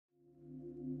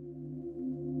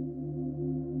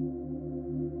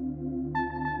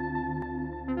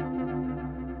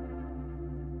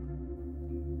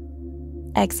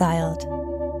Exiled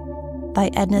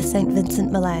by Edna St.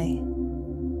 Vincent Millay.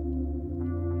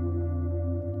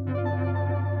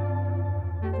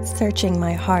 Searching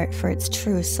my heart for its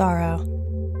true sorrow,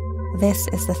 this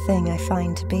is the thing I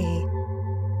find to be,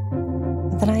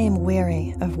 that I am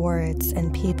weary of words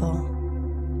and people,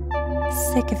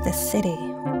 sick of the city,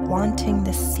 wanting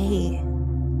the sea,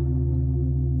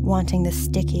 wanting the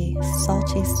sticky,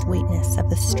 salty sweetness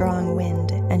of the strong wind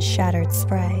and shattered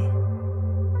spray,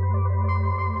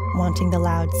 wanting the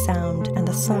loud sound and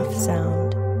the soft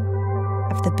sound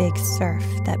of the big surf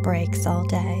that breaks all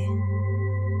day.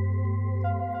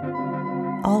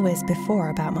 Always before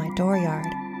about my dooryard,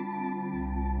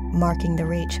 marking the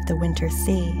reach of the winter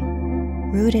sea,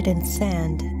 rooted in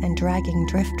sand and dragging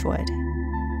driftwood,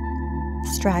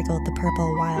 straggled the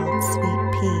purple wild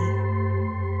sweet-pea.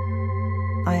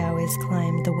 I always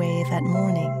climbed the wave at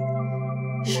morning,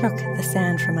 shook the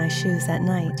sand from my shoes at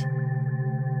night,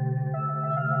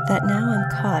 that now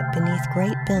I'm caught beneath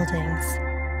great buildings,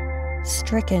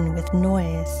 stricken with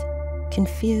noise,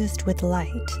 confused with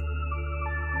light.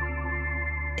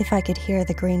 If I could hear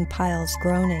the green piles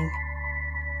groaning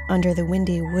under the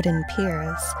windy wooden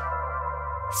piers,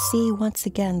 see once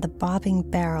again the bobbing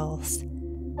barrels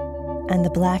and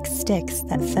the black sticks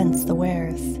that fence the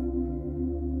wares.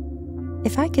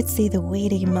 If I could see the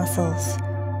weighty muscles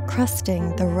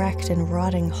crusting the wrecked and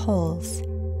rotting holes,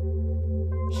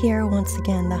 hear once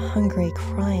again the hungry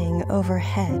crying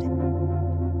overhead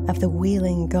of the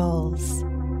wheeling gulls,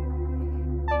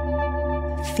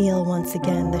 feel once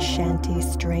again the shanty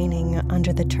straining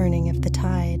under the turning of the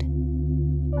tide,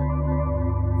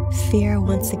 fear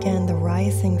once again the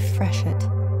rising freshet,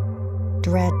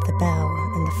 dread the bell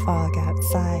and the fog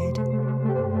outside.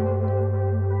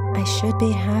 I should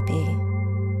be happy,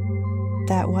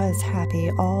 that was happy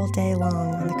all day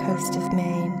long on the coast of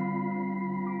Maine.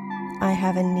 I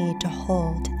have a need to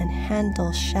hold and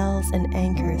handle shells and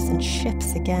anchors and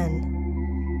ships again.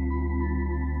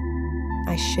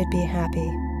 I should be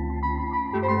happy,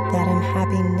 that I'm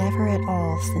happy never at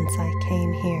all since I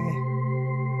came here.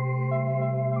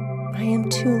 I am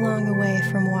too long away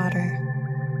from water.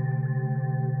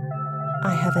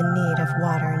 I have a need of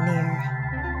water near.